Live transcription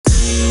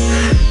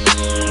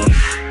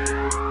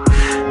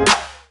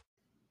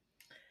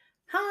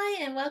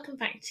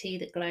to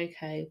the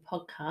Glowco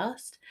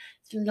podcast.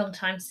 It's been a long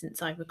time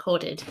since I've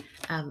recorded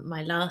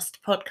my last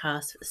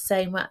podcast.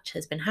 So much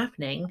has been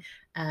happening,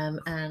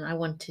 and I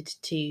wanted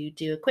to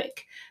do a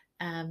quick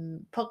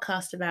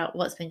podcast about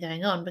what's been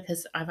going on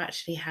because I've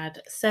actually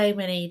had so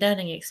many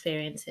learning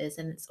experiences,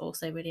 and it's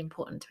also really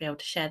important to be able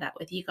to share that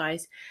with you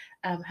guys.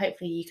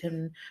 Hopefully, you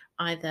can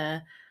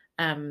either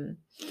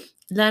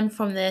learn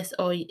from this,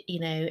 or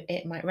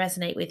it might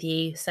resonate with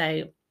you.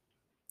 So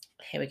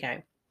here we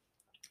go.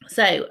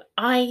 So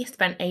I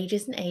spent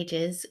ages and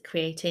ages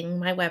creating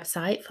my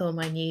website for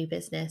my new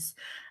business,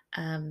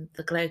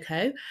 the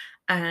Glowco,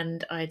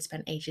 and I'd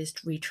spent ages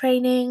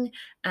retraining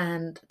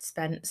and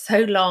spent so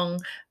long,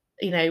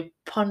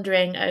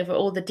 pondering over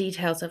all the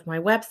details of my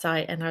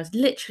website. And I was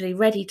literally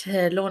ready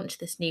to launch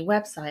this new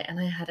website, and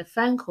I had a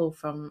phone call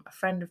from a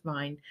friend of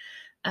mine,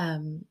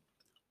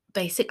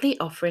 basically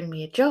offering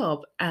me a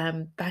job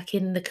back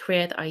in the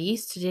career that I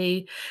used to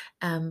do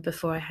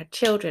before I had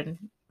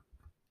children.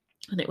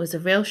 And it was a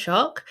real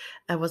shock.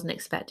 I wasn't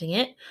expecting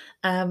it.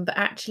 But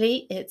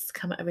actually, it's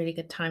come at a really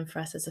good time for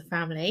us as a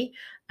family.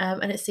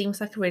 And it seems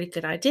like a really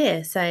good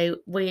idea. So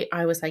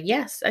I was like,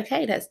 yes,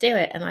 okay, let's do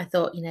it. And I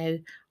thought,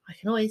 I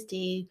can always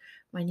do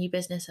my new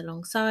business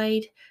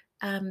alongside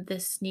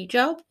this new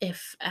job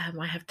if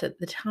I have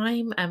the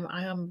time.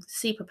 I am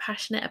super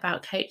passionate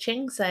about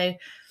coaching. So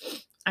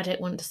I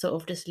don't want to sort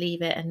of just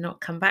leave it and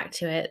not come back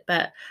to it.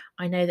 But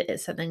I know that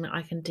it's something that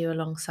I can do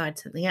alongside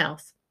something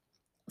else.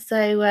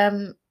 So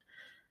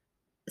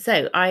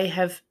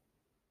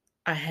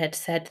I had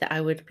said that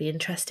I would be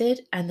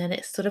interested, and then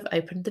it sort of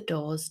opened the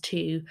doors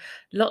to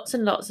lots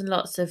and lots and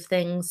lots of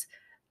things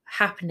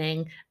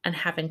happening and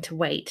having to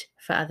wait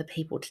for other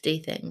people to do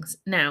things.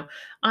 Now,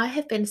 I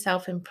have been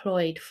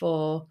self-employed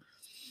for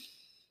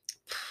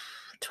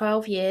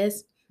 12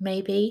 years,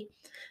 maybe.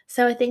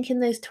 So I think in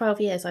those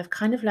 12 years, I've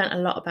kind of learned a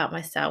lot about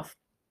myself.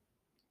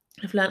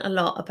 I've learned a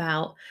lot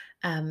about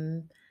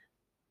um,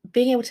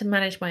 being able to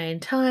manage my own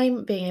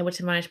time, being able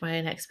to manage my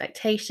own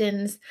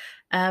expectations,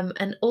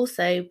 and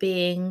also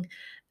being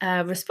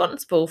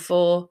responsible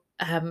for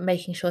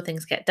making sure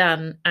things get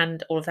done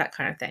and all of that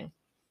kind of thing.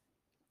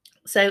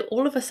 So,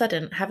 all of a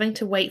sudden, having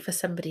to wait for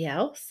somebody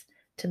else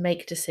to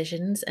make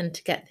decisions and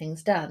to get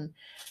things done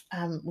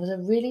was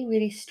a really,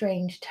 really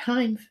strange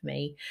time for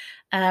me.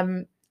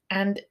 And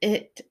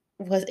it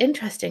was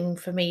interesting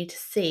for me to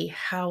see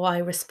how I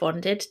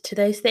responded to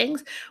those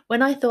things.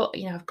 When I thought,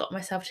 I've got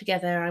myself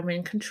together, I'm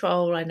in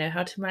control, I know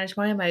how to manage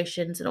my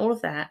emotions and all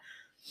of that,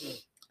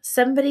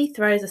 somebody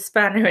throws a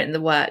spanner in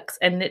the works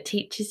and it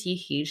teaches you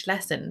huge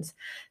lessons.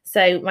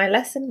 So, my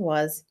lesson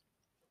was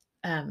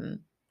um,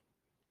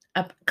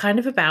 kind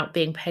of about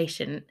being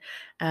patient,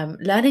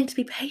 learning to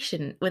be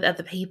patient with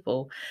other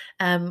people.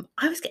 I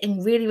was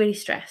getting really, really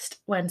stressed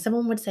when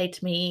someone would say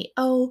to me,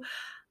 "Oh,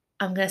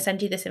 I'm going to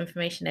send you this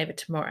information over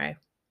tomorrow."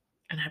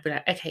 And I'd be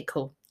like, "Okay,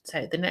 cool."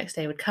 So the next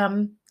day would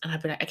come and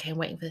I'd be like, "Okay, I'm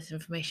waiting for this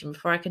information.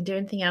 Before I can do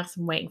anything else,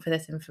 I'm waiting for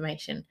this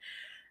information."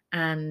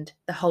 And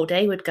the whole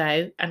day would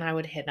go and I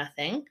would hear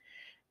nothing.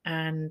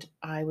 And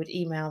I would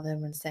email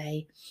them and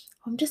say,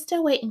 "I'm just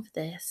still waiting for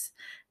this."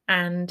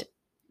 And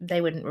they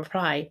wouldn't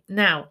reply.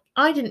 Now,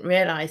 I didn't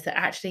realize that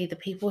actually the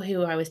people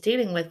who I was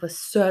dealing with were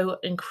so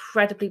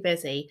incredibly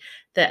busy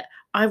that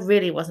I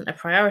really wasn't a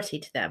priority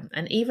to them.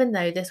 And even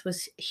though this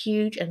was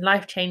huge and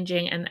life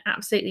changing and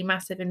absolutely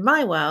massive in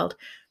my world,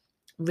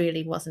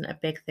 really wasn't a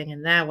big thing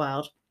in their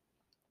world.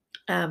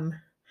 And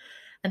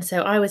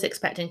so I was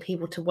expecting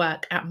people to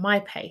work at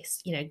my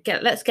pace,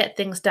 let's get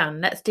things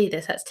done. Let's do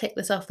this. Let's tick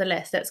this off the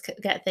list. Let's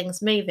get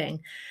things moving.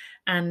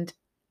 And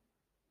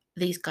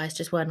these guys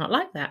just were not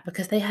like that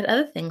because they had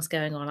other things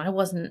going on. I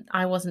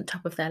wasn't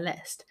top of their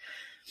list.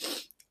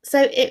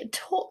 So it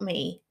taught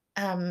me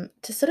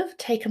to sort of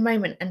take a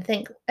moment and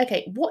think,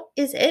 okay, what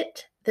is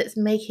it that's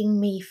making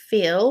me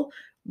feel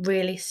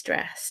really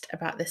stressed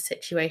about this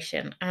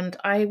situation? And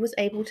I was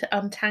able to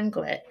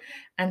untangle it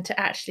and to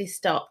actually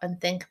stop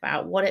and think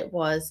about what it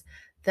was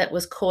that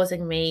was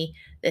causing me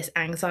this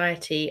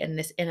anxiety and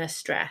this inner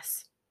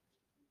stress.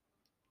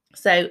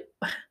 So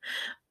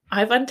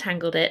I've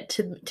untangled it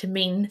to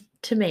mean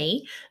to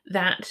me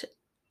that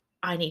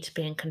I need to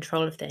be in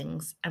control of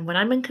things. And when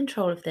I'm in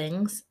control of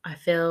things, I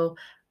feel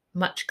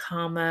much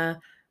calmer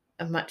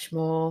and much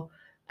more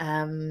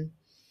um,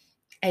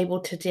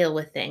 able to deal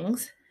with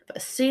things. But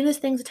as soon as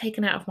things are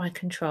taken out of my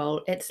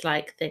control, it's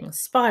like things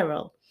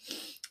spiral.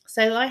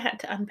 So I had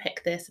to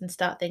unpick this and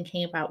start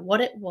thinking about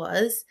what it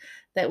was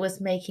that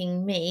was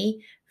making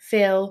me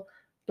feel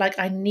like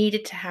I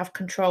needed to have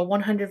control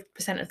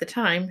 100% of the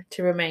time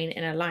to remain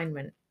in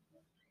alignment.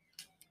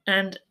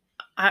 And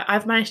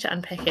I've managed to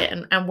unpick it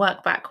and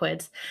work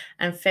backwards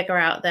and figure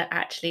out that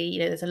actually,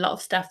 there's a lot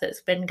of stuff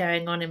that's been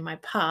going on in my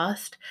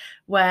past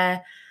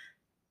where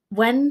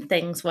when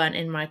things weren't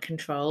in my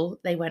control,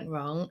 they went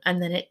wrong.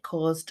 And then it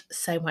caused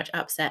so much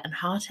upset and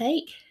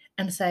heartache.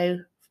 And so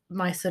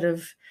my sort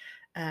of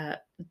uh,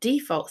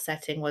 default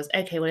setting was,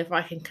 okay, well, if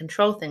I can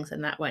control things,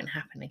 then that won't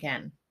happen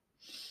again.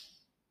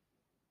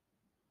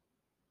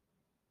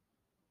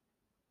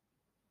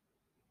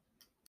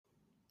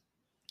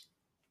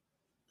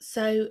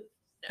 So,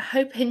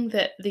 hoping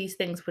that these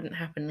things wouldn't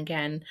happen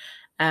again,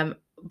 um,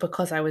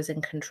 because I was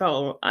in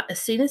control,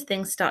 as soon as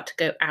things start to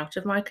go out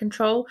of my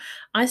control,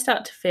 I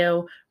start to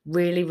feel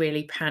really,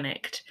 really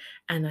panicked.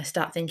 And I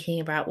start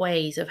thinking about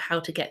ways of how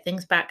to get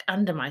things back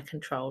under my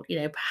control.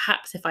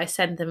 Perhaps if I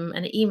send them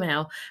an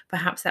email,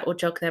 perhaps that will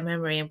jog their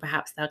memory and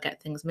perhaps they'll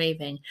get things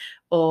moving.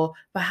 Or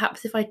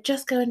perhaps if I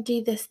just go and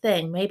do this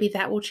thing, maybe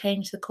that will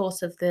change the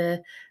course of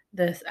the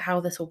how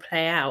this will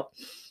play out.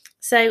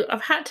 So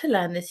I've had to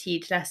learn this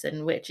huge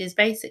lesson, which is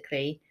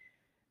basically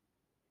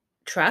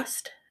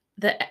trust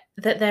that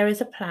there is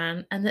a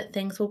plan and that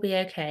things will be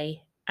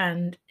okay.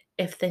 And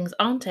if things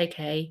aren't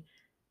okay,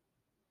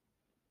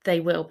 they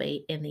will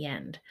be in the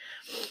end.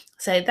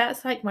 So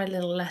that's like my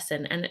little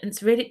lesson. And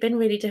it's really been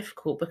really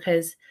difficult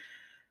because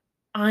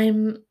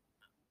I'm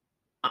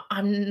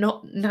I'm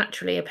not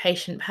naturally a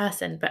patient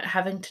person, but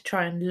having to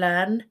try and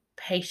learn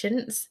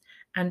patience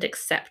and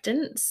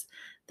acceptance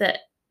that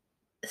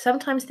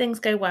sometimes things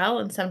go well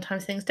and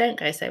sometimes things don't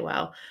go so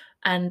well.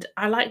 And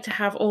I like to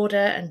have order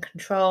and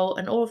control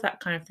and all of that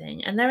kind of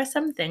thing. And there are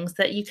some things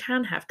that you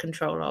can have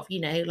control of,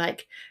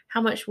 like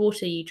how much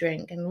water you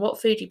drink and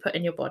what food you put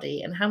in your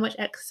body and how much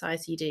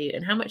exercise you do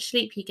and how much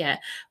sleep you get,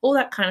 all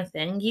that kind of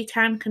thing. You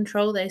can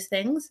control those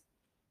things.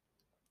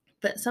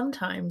 But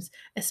sometimes,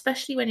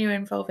 especially when you're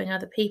involving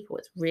other people,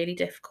 it's really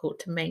difficult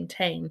to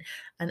maintain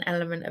an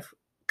element of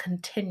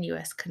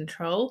continuous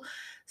control.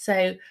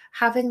 So,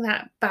 having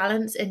that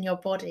balance in your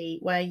body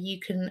where you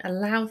can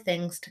allow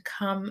things to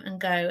come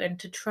and go and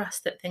to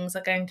trust that things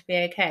are going to be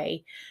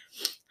okay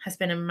has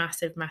been a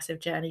massive, massive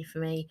journey for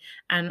me.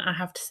 And I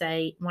have to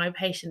say, my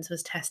patience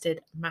was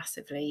tested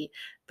massively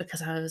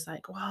because I was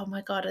like, oh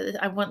my God,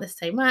 I want this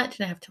so much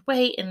and I have to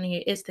wait. And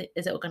is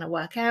it all going to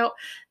work out?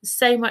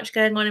 So much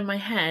going on in my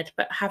head,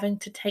 but having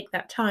to take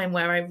that time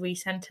where I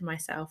recenter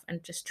myself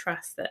and just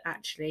trust that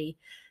actually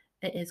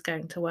it is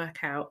going to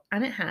work out.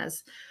 And it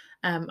has.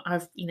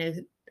 I've,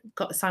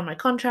 got to sign my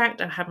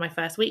contract. I had my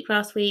first week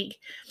last week.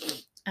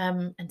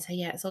 And so,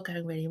 yeah, it's all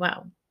going really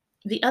well.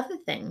 The other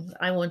thing that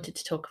I wanted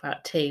to talk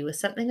about too was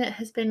something that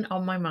has been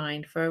on my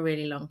mind for a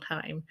really long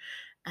time.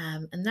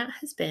 And that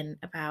has been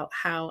about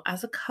how,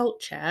 as a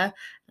culture,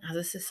 as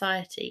a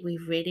society,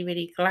 we've really,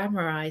 really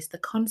glamorized the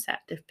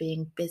concept of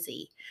being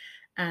busy.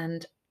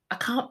 And I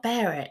can't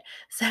bear it.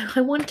 So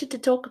I wanted to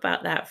talk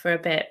about that for a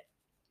bit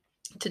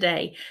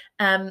today.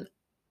 Um,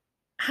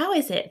 how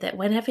is it that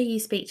whenever you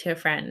speak to a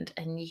friend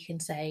and you can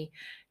say,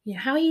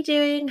 how are you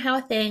doing? How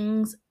are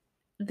things?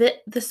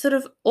 The sort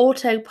of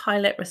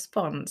autopilot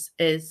response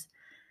is,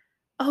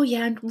 "Oh,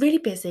 yeah, I'm really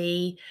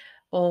busy,"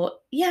 or,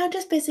 "Yeah, I'm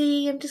just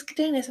busy. I'm just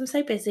doing this. I'm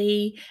so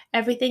busy."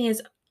 Everything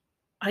is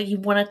you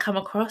wanna come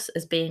across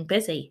as being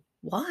busy.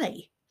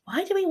 Why?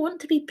 Why do we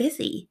want to be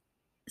busy?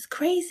 It's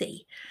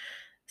crazy.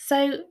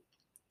 So,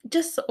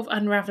 just sort of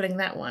unraveling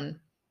that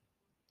one,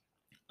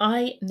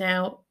 I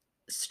now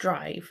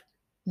strive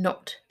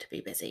not to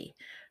be busy.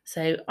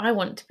 So I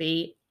want to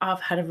be, I've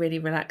had a really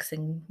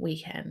relaxing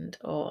weekend,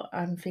 or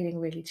I'm feeling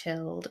really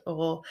chilled,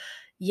 or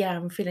yeah,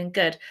 I'm feeling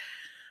good.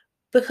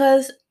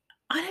 Because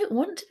I don't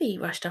want to be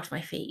rushed off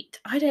my feet.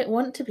 I don't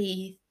want to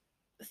be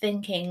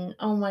thinking,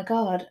 oh my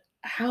God,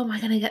 how am I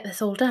going to get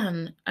this all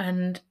done?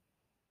 And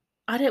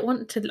I don't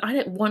want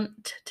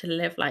to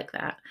live like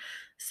that.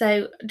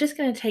 So I'm just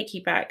going to take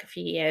you back a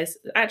few years.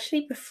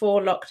 Actually,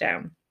 before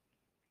lockdown,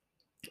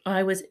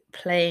 I was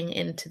playing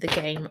into the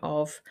game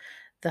of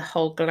the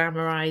whole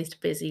glamorized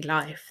busy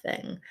life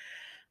thing.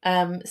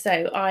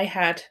 So I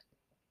had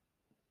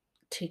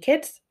 2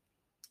 kids,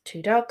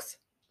 2 dogs.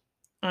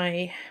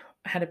 I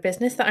had a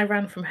business that I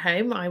ran from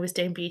home. I was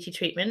doing beauty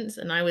treatments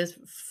and I was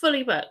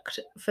fully booked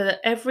for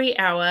every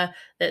hour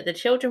that the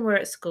children were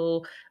at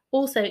school,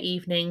 also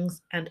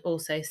evenings and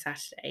also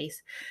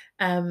Saturdays.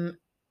 Um,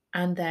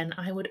 and then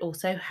I would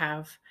also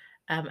have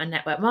a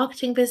network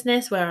marketing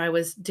business where I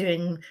was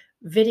doing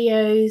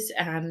videos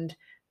and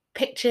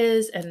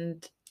pictures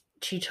and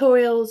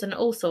tutorials and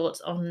all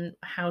sorts on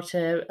how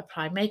to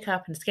apply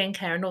makeup and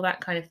skincare and all that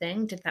kind of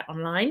thing. Did that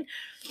online.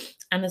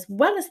 And as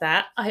well as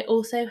that, I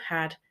also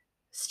had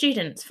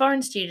students,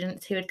 foreign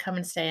students who would come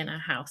and stay in our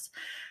house.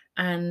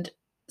 And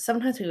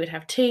sometimes we would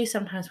have 2,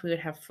 sometimes we would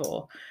have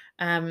 4.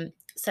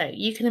 So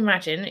you can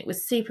imagine it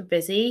was super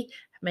busy,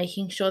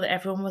 making sure that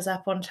everyone was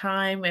up on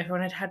time,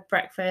 everyone had had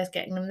breakfast,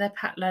 getting them their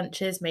packed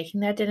lunches, making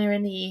their dinner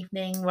in the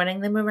evening,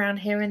 running them around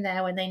here and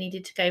there when they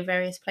needed to go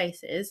various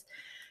places.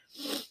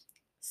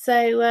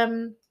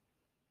 So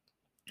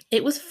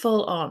it was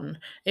full on.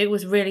 It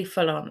was really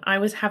full on. I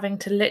was having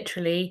to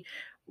literally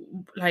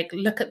like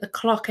look at the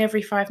clock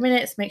every 5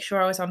 minutes, make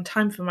sure I was on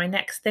time for my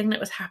next thing that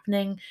was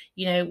happening.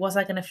 Was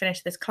I going to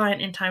finish this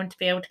client in time to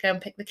be able to go and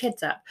pick the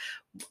kids up?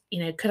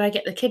 Could I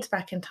get the kids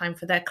back in time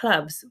for their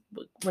clubs?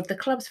 Would the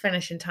clubs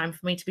finish in time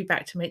for me to be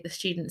back to make the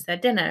students their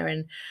dinner?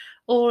 And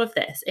all of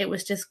this, it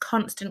was just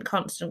constant,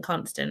 constant,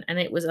 constant, and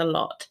it was a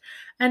lot.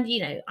 And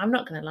I'm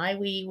not going to lie,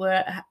 we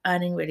were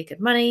earning really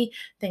good money.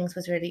 Things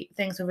were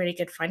really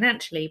good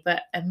financially,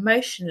 but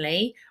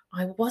emotionally,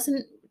 I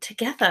wasn't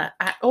together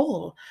at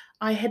all.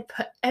 I had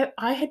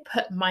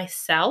put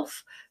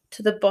myself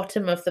to the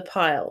bottom of the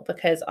pile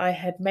because I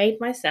had made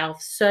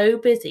myself so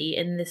busy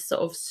in this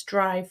sort of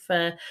strive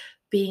for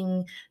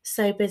being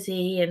so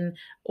busy and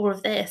all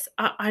of this.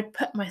 I'd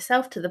put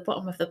myself to the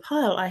bottom of the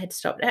pile. I had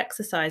stopped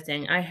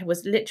exercising. I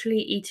was literally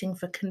eating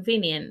for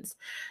convenience.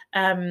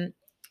 Um,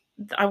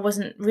 I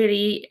wasn't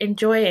really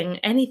enjoying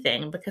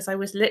anything because I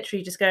was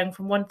literally just going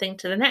from one thing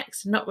to the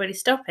next and not really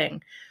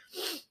stopping.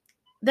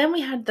 Then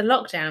we had the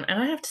lockdown,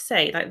 and I have to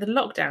say, like, the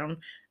lockdown,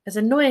 as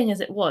annoying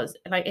as it was,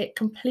 like, it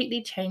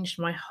completely changed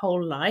my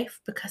whole life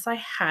because I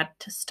had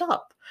to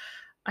stop.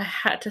 I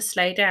had to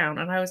slow down,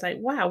 and I was like,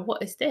 "Wow,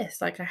 what is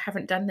this?" Like, I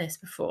haven't done this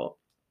before.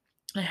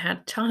 I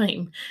had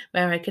time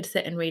where I could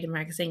sit and read a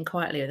magazine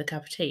quietly with a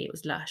cup of tea. It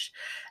was lush.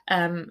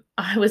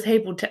 I was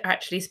able to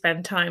actually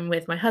spend time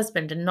with my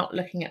husband and not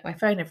looking at my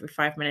phone every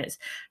 5 minutes.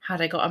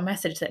 Had I got a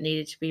message that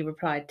needed to be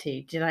replied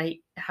to? Did I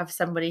have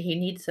somebody who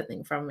needed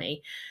something from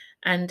me?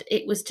 And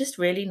it was just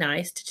really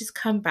nice to just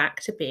come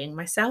back to being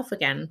myself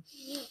again.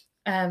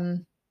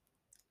 Um,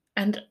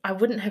 and I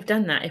wouldn't have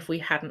done that if we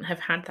hadn't have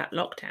had that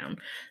lockdown.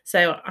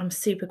 So I'm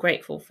super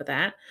grateful for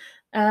that.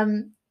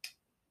 Um,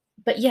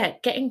 but yeah,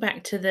 getting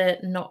back to the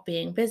not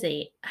being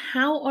busy,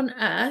 how on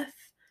earth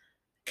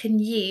can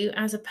you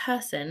as a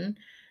person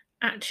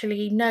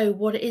actually know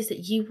what it is that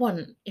you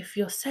want if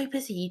you're so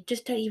busy you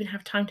just don't even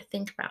have time to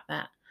think about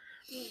that?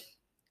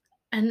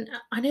 And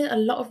I know a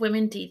lot of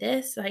women do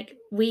this. Like,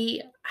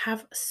 we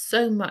have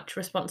so much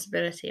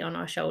responsibility on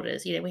our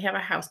shoulders. You know, we have a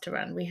house to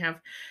run.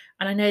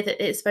 And I know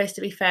that it's supposed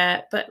to be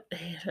fair, but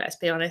let's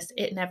be honest,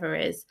 it never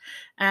is.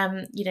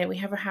 You know, we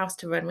have a house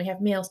to run. We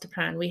have meals to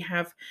plan. We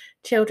have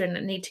children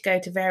that need to go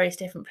to various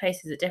different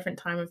places at different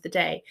time of the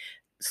day.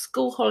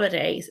 School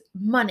holidays,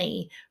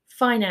 money,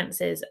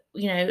 finances.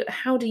 You know,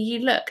 how do you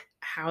look?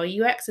 How are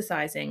you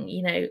exercising?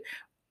 You know,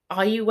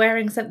 are you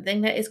wearing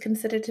something that is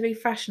considered to be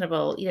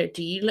fashionable? You know,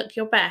 do you look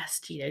your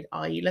best? You know,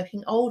 are you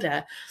looking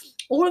older?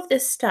 All of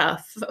this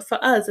stuff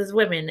for us as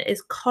women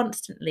is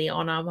constantly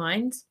on our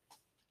minds,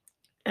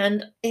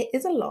 and it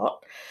is a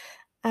lot.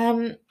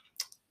 Um,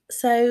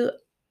 so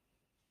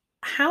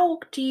how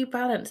do you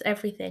balance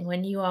everything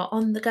when you are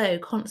on the go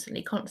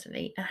constantly,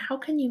 constantly? And how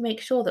can you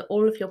make sure that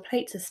all of your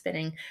plates are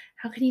spinning?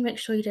 How can you make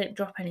sure you don't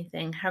drop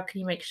anything? How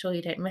can you make sure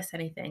you don't miss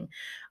anything?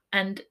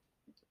 And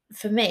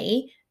for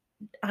me,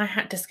 I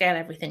had to scale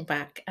everything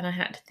back and I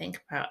had to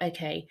think about,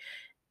 okay,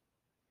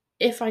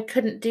 if I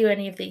couldn't do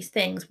any of these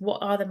things,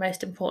 what are the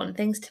most important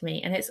things to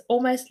me? And it's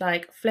almost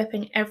like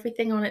flipping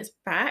everything on its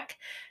back.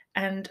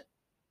 And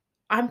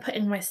I'm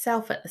putting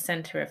myself at the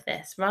center of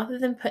this rather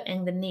than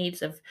putting the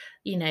needs of,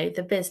 you know,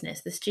 the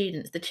business, the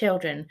students, the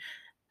children,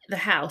 the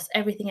house,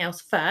 everything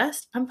else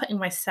first. I'm putting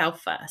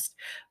myself first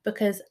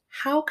because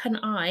how can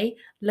I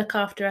look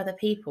after other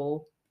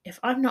people if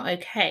I'm not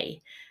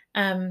okay?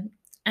 Um,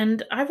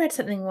 and I read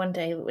something one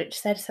day which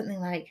said something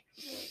like,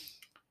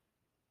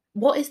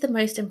 what is the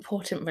most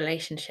important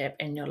relationship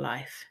in your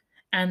life?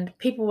 And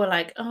people were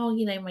like, oh,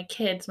 you know, my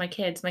kids, my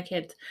kids, my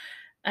kids.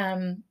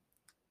 Um,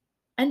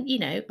 and, you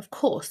know, of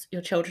course,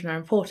 your children are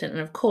important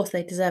and of course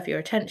they deserve your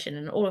attention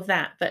and all of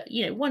that. But,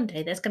 you know, one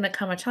day there's going to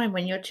come a time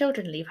when your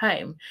children leave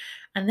home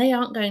and they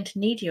aren't going to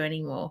need you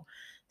anymore.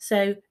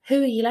 So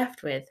who are you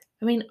left with?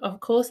 I mean, of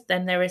course,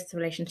 then there is the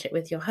relationship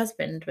with your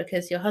husband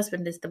because your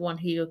husband is the one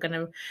who you're going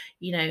to,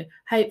 you know,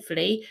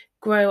 hopefully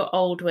grow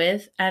old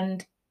with,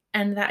 and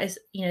that is,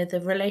 you know,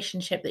 the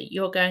relationship that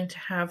you're going to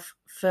have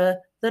for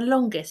the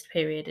longest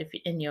period of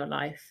in your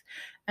life.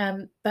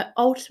 But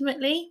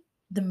ultimately,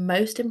 the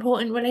most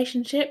important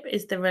relationship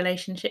is the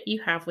relationship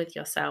you have with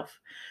yourself.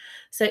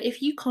 So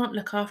if you can't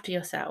look after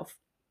yourself,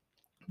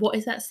 what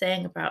is that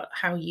saying about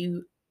how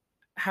you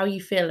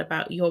feel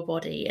about your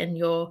body and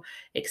your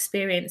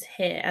experience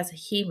here as a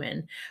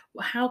human?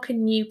 How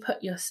can you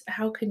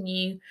how can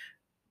you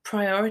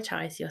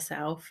prioritize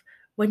yourself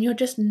when you're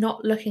just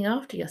not looking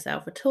after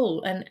yourself at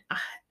all? And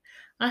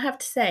I have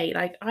to say,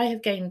 like, I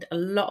have gained a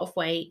lot of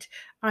weight.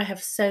 I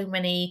have so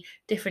many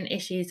different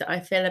issues that I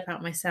feel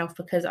about myself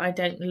because I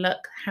don't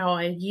look how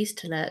I used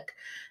to look.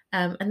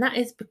 And that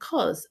is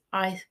because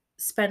I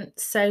spent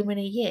so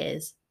many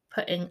years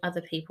putting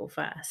other people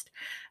first.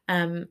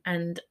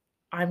 And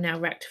I'm now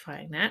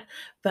rectifying that,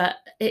 but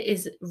it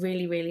is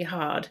really, really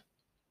hard.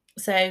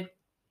 So,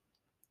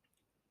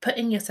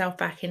 putting yourself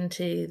back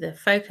into the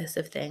focus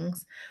of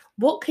things,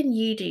 what can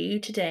you do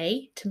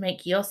today to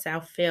make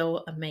yourself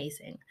feel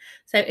amazing?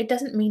 So it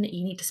doesn't mean that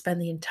you need to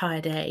spend the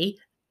entire day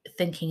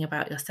thinking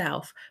about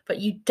yourself, but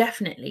you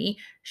definitely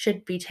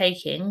should be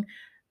taking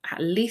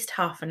at least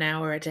half an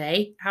hour a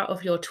day out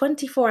of your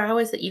 24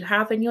 hours that you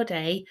have in your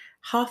day.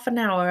 Half an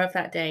hour of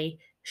that day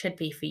should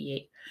be for you.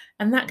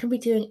 And that can be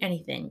doing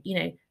anything, you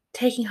know,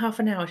 taking half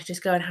an hour to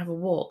just go and have a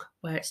walk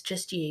where it's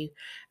just you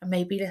and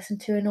maybe listen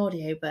to an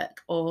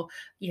audiobook or,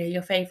 you know,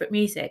 your favorite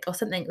music or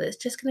something that's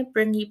just going to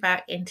bring you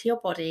back into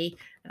your body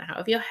and out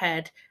of your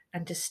head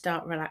and just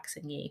start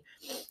relaxing you.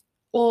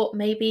 Or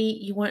maybe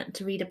you want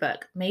to read a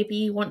book. Maybe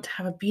you want to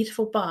have a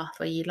beautiful bath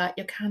where you light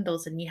your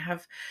candles and you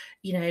have,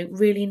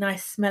 really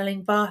nice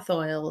smelling bath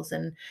oils,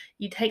 and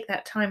you take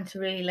that time to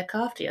really look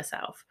after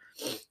yourself.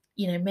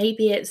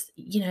 Maybe it's,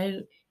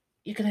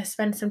 you're going to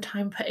spend some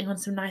time putting on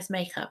some nice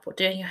makeup or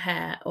doing your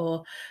hair,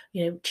 or,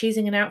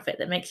 choosing an outfit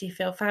that makes you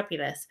feel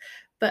fabulous.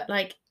 But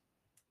like,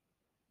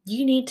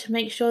 you need to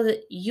make sure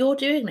that you're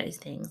doing those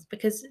things,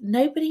 because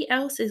nobody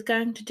else is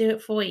going to do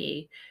it for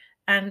you.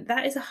 And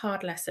that is a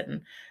hard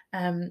lesson.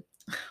 Um,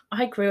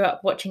 I grew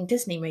up watching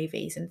Disney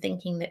movies and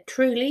thinking that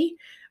truly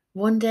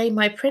one day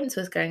my prince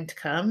was going to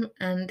come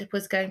and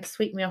was going to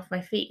sweep me off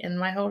my feet, and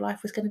my whole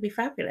life was going to be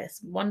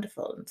fabulous,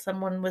 wonderful, and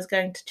someone was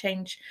going to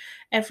change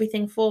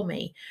everything for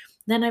me.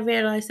 Then I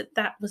realized that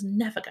that was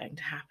never going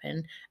to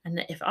happen, and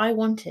that if I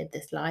wanted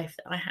this life,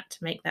 that I had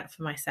to make that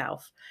for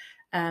myself.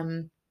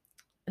 Um,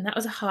 and that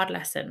was a hard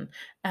lesson.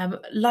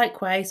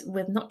 Likewise,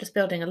 with not just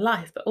building a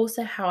life, but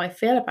also how I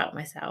feel about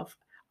myself.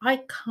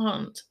 I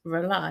can't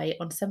rely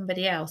on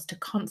somebody else to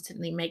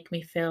constantly make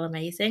me feel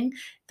amazing.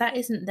 That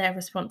isn't their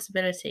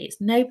responsibility.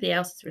 It's nobody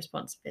else's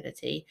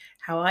responsibility.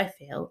 How I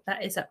feel,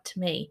 that is up to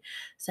me.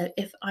 So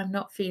if I'm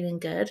not feeling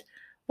good,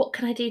 what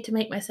can I do to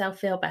make myself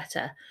feel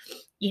better?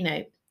 You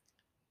know,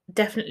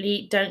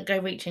 Definitely don't go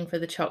reaching for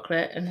the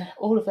chocolate and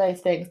all of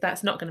those things.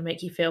 That's not gonna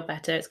make you feel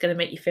better. It's gonna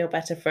make you feel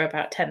better for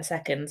about 10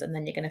 seconds, and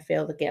then you're gonna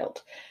feel the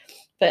guilt.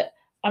 But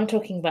I'm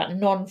talking about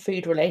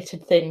non-food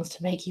related things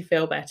to make you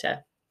feel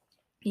better.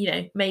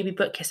 Maybe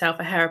book yourself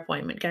a hair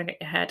appointment, go and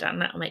get your hair done,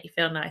 that'll make you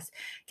feel nice.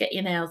 Get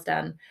your nails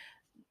done.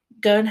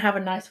 Go and have a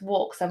nice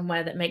walk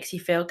somewhere that makes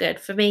you feel good.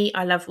 For me,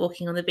 I love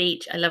walking on the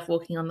beach. I love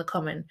walking on the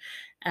common.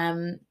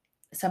 Um,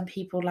 some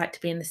people like to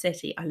be in the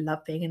city. I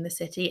love being in the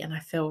city, and I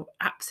feel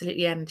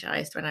absolutely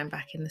energized when I'm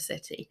back in the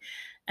city.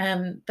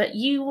 But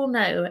you will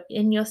know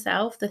in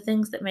yourself the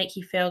things that make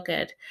you feel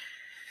good.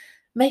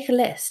 Make a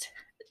list.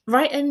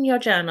 Write in your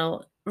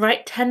journal,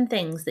 write 10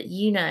 things that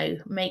you know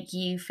make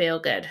you feel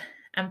good,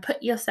 and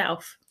put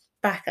yourself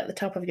back at the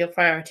top of your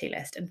priority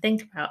list, and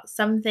think about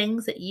some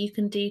things that you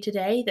can do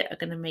today that are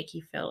going to make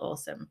you feel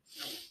awesome.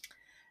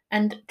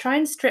 And try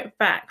and strip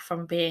back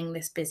from being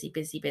this busy,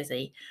 busy,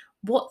 busy.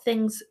 What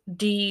things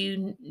do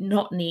you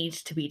not need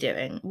to be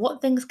doing?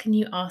 What things can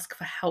you ask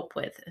for help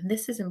with? And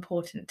this is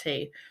important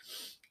too.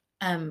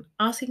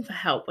 Asking for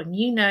help when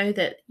you know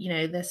that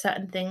there's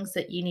certain things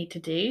that you need to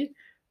do.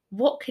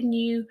 What can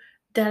you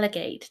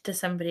delegate to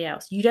somebody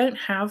else? You don't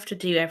have to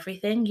do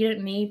everything. You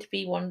don't need to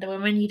be Wonder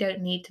Woman. You don't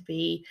need to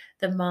be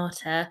the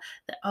martyr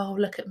that, oh,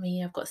 look at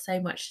me, I've got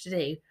so much to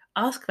do.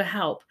 Ask for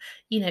help.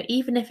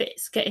 Even if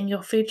it's getting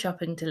your food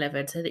shopping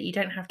delivered so that you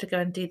don't have to go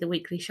and do the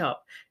weekly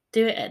shop.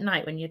 Do it at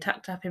night when you're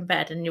tucked up in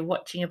bed and you're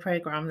watching a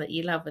program that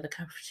you love with a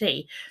cup of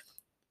tea.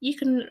 You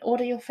can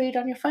order your food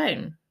on your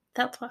phone.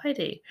 That's what I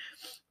do.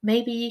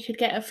 Maybe you could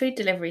get a food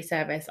delivery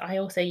service. I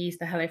also use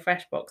the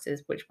HelloFresh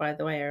boxes, which, by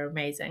the way, are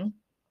amazing,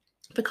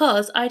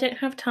 because I don't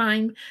have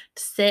time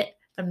to sit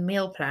and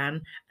meal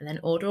plan and then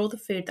order all the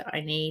food that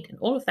I need and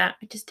all of that.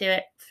 I just do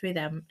it through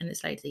them, and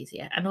it's loads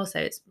easier. And also,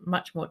 it's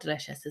much more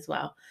delicious as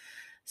well.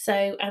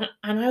 So, and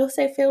I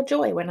also feel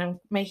joy when I'm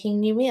making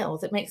new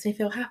meals. It makes me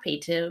feel happy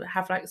to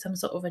have like some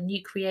sort of a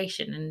new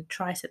creation and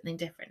try something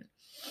different.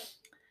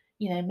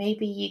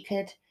 Maybe you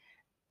could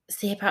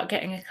see about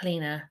getting a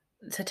cleaner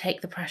to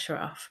take the pressure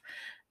off.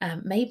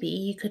 Maybe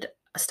you could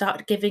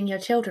start giving your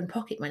children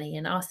pocket money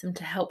and ask them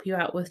to help you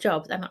out with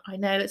jobs. And I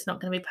know it's not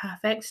going to be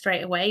perfect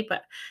straight away,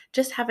 but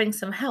just having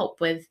some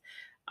help with,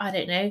 I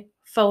don't know,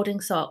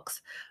 folding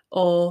socks,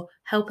 or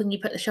helping you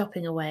put the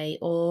shopping away,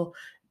 or,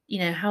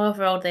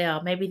 however old they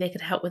are, maybe they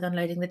could help with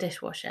unloading the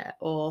dishwasher,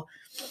 or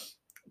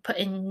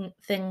putting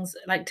things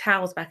like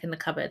towels back in the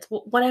cupboards.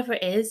 Whatever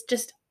it is,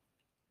 just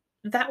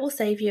that will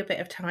save you a bit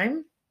of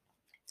time,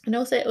 and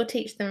also it will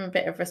teach them a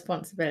bit of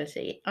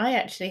responsibility. I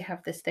actually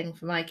have this thing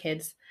for my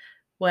kids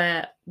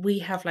where we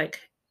have like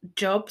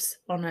jobs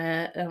on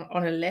a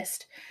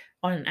list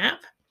on an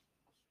app,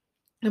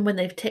 and when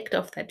they've ticked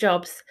off their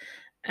jobs,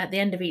 at the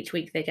end of each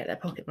week they get their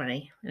pocket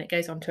money, and it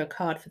goes onto a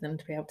card for them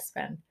to be able to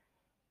spend.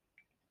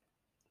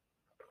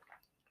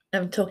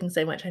 I'm talking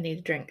so much, I need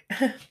a drink.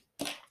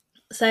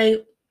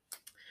 So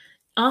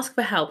ask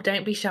for help.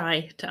 Don't be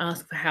shy to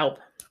ask for help.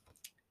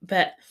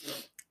 But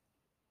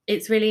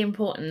it's really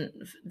important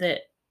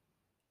that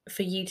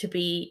for you to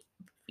be,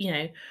 you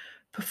know,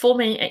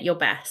 performing at your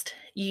best,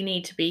 you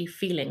need to be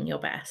feeling your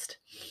best.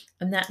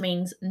 And that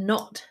means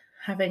not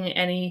having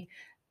any,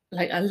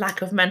 like, a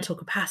lack of mental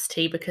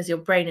capacity because your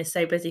brain is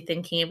so busy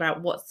thinking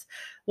about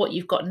what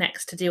you've got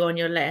next to do on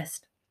your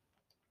list.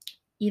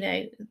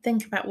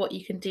 Think about what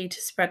you can do to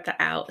spread that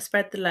out,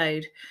 spread the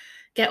load,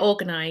 get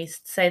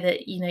organized so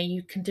that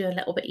you can do a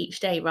little bit each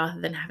day rather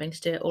than having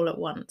to do it all at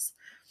once.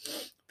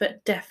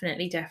 But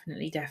definitely,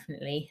 definitely,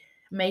 definitely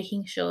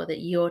making sure that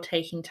you're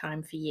taking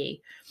time for you.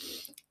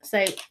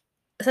 So,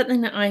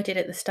 something that I did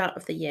at the start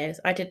of the year is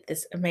I did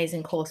this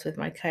amazing course with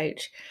my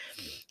coach,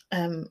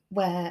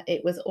 where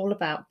it was all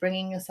about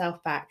bringing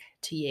yourself back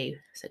to you.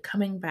 So,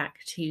 coming back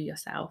to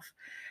yourself.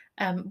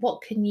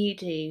 What can you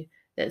do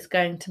that's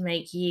going to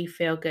make you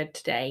feel good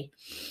today.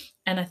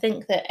 And I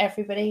think that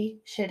everybody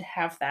should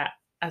have that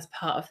as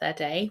part of their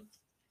day.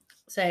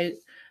 So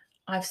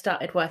I've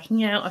started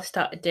working out, I've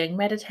started doing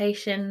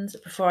meditations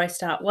before I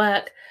start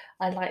work.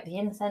 I light the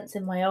incense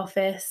in my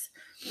office.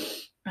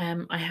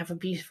 I have a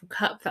beautiful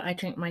cup that I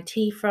drink my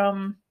tea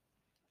from.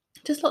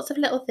 Just lots of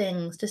little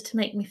things just to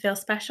make me feel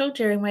special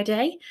during my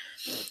day.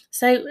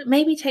 So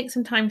maybe take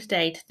some time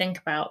today to think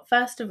about,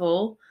 first of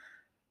all,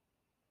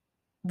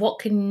 what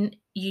can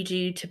you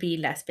do to be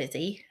less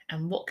busy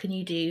and what can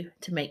you do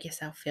to make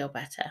yourself feel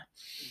better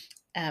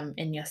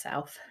in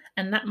yourself.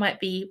 And that might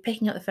be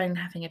picking up the phone and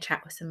having a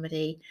chat with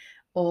somebody,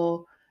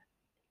 or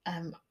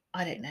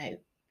I don't know,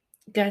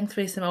 going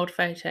through some old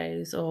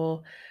photos,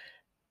 or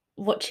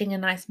watching a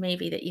nice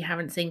movie that you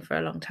haven't seen for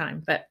a long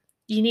time. But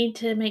you need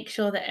to make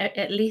sure that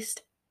at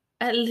least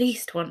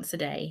once a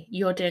day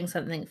you're doing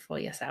something for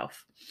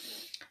yourself.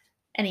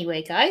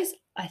 Anyway, guys,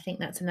 I think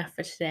that's enough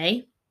for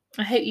today.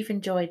 I hope you've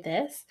enjoyed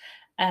this,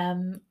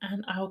 and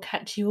I will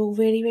catch you all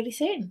really, really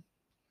soon.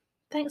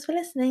 Thanks for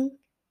listening.